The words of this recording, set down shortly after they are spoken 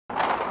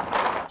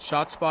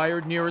Shots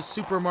fired near a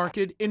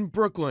supermarket in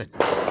Brooklyn.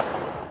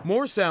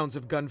 More sounds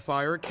of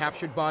gunfire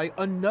captured by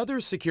another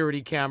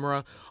security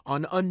camera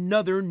on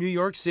another New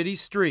York City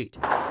street.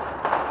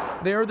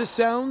 They are the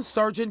sounds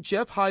Sergeant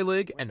Jeff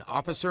Heilig and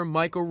Officer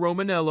Michael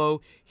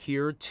Romanello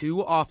hear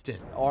too often.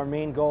 Our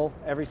main goal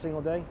every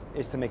single day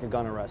is to make a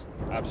gun arrest.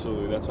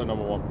 Absolutely, that's our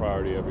number one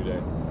priority every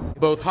day.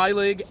 Both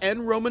Heilig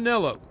and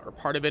Romanello are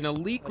part of an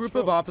elite group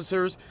of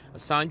officers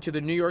assigned to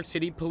the New York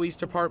City Police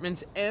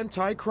Department's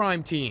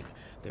anti-crime team.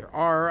 There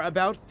are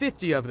about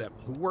 50 of them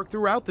who work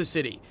throughout the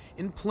city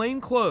in plain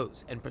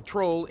clothes and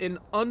patrol in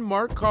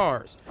unmarked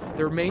cars.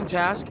 Their main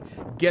task,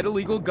 get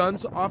illegal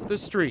guns off the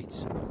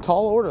streets.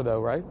 Tall order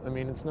though, right? I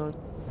mean, it's not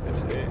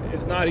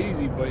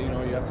easy, but you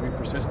have to be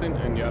persistent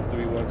and you have to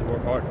be willing to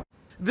work hard.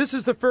 This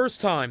is the first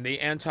time the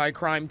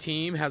anti-crime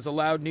team has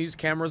allowed news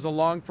cameras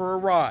along for a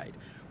ride.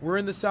 We're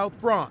in the South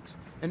Bronx,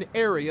 an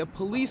area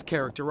police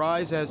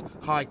characterize as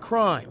high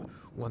crime,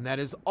 one that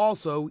is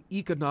also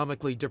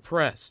economically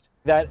depressed.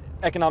 That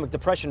economic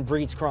depression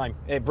breeds crime.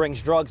 It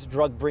brings drugs,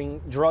 drugs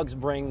bring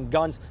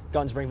guns,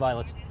 guns bring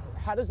violence.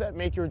 How does that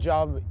make your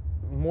job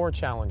more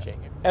challenging?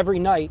 Every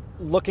night,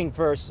 looking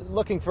for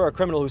a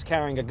criminal who's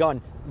carrying a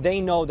gun, they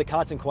know the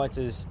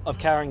consequences of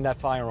carrying that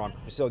firearm.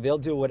 So they'll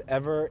do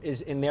whatever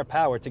is in their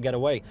power to get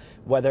away,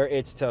 whether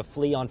it's to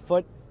flee on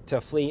foot,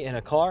 to flee in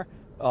a car,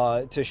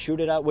 to shoot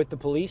it out with the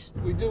police.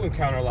 We do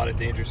encounter a lot of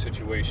dangerous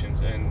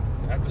situations, and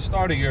at the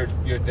start of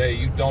your day,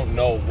 you don't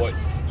know what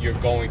you're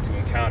going to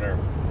encounter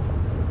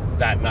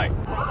that night.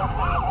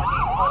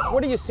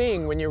 What are you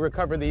seeing when you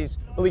recover these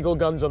illegal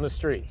guns on the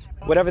streets?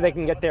 Whatever they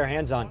can get their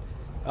hands on.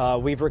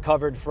 We've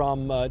recovered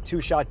from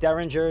two-shot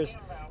Derringers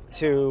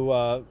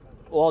to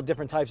all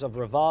different types of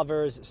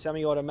revolvers,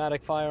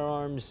 semi-automatic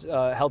firearms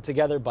held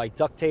together by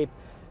duct tape.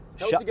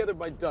 Held together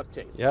by duct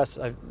tape? Yes,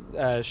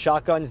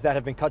 shotguns that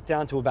have been cut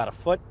down to about a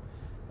foot.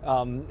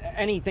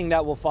 Anything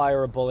that will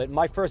fire a bullet.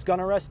 My first gun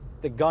arrest,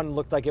 the gun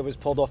looked like it was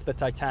pulled off the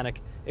Titanic.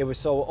 It was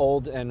so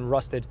old and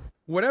rusted.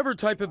 Whatever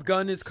type of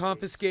gun is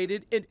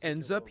confiscated, it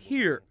ends up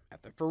here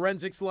at the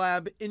forensics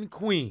lab in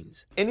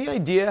Queens. Any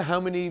idea how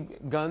many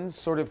guns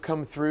sort of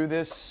come through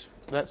this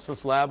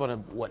lab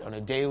on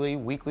a daily,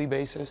 weekly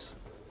basis?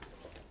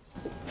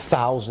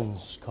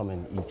 Thousands come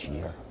in each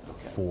year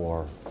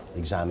for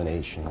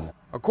examination.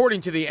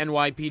 According to the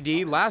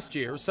NYPD, last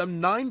year,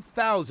 some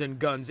 9,000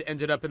 guns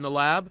ended up in the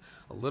lab,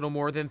 a little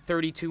more than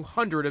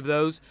 3,200 of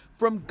those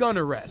from gun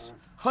arrests,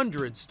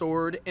 hundreds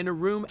stored in a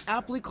room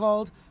aptly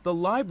called the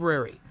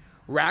library.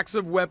 Racks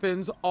of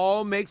weapons,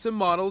 all makes and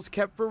models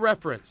kept for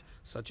reference,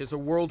 such as a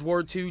World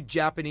War II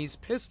Japanese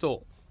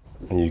pistol.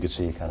 And you can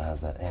see it kind of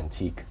has that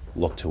antique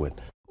look to it.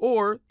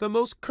 Or the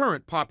most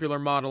current popular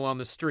model on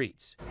the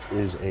streets.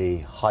 Is a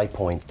high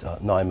point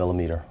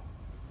 9mm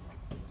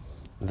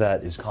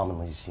that is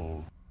commonly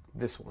seen.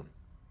 This one.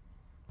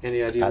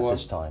 Any idea why? At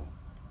this time,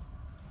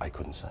 I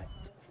couldn't say.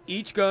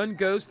 Each gun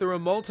goes through a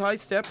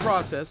multi-step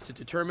process to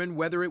determine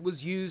whether it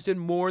was used in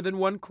more than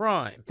one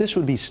crime. This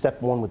would be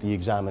step one with the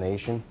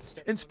examination.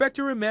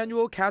 Inspector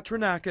Emmanuel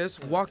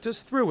Katranakis walked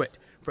us through it,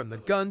 from the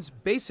gun's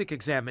basic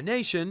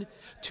examination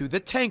to the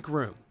tank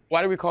room.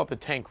 Why do we call it the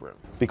tank room?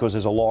 Because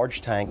there's a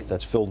large tank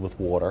that's filled with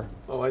water.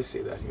 Oh, I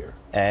see that here.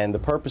 And the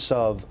purpose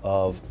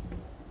of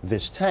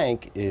this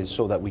tank is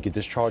so that we could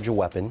discharge a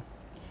weapon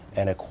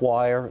and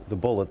acquire the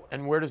bullet.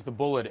 And where does the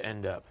bullet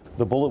end up?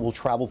 The bullet will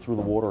travel through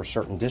the water a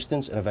certain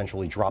distance and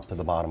eventually drop to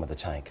the bottom of the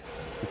tank.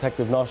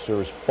 Detective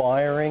Nusser is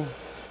firing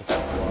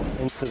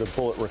into the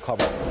bullet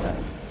recovered in the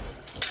tank.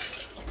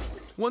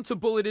 Once a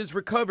bullet is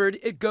recovered,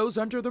 it goes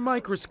under the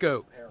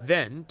microscope,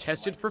 then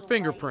tested for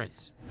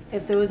fingerprints.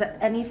 If there was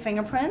any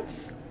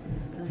fingerprints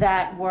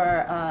that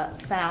were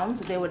found,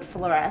 they would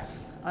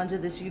fluoresce under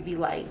this UV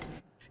light.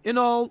 In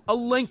all, a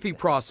lengthy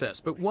process,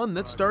 but one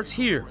that starts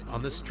here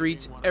on the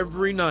streets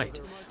every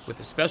night, with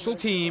a special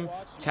team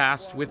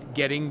tasked with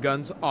getting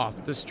guns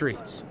off the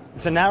streets.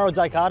 It's a narrow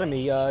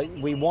dichotomy.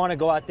 We want to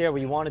go out there,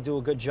 we want to do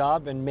a good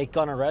job and make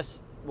gun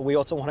arrests, but we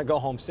also want to go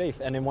home safe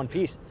and in one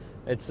piece.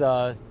 It's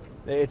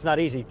not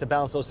easy to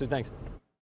balance those two things.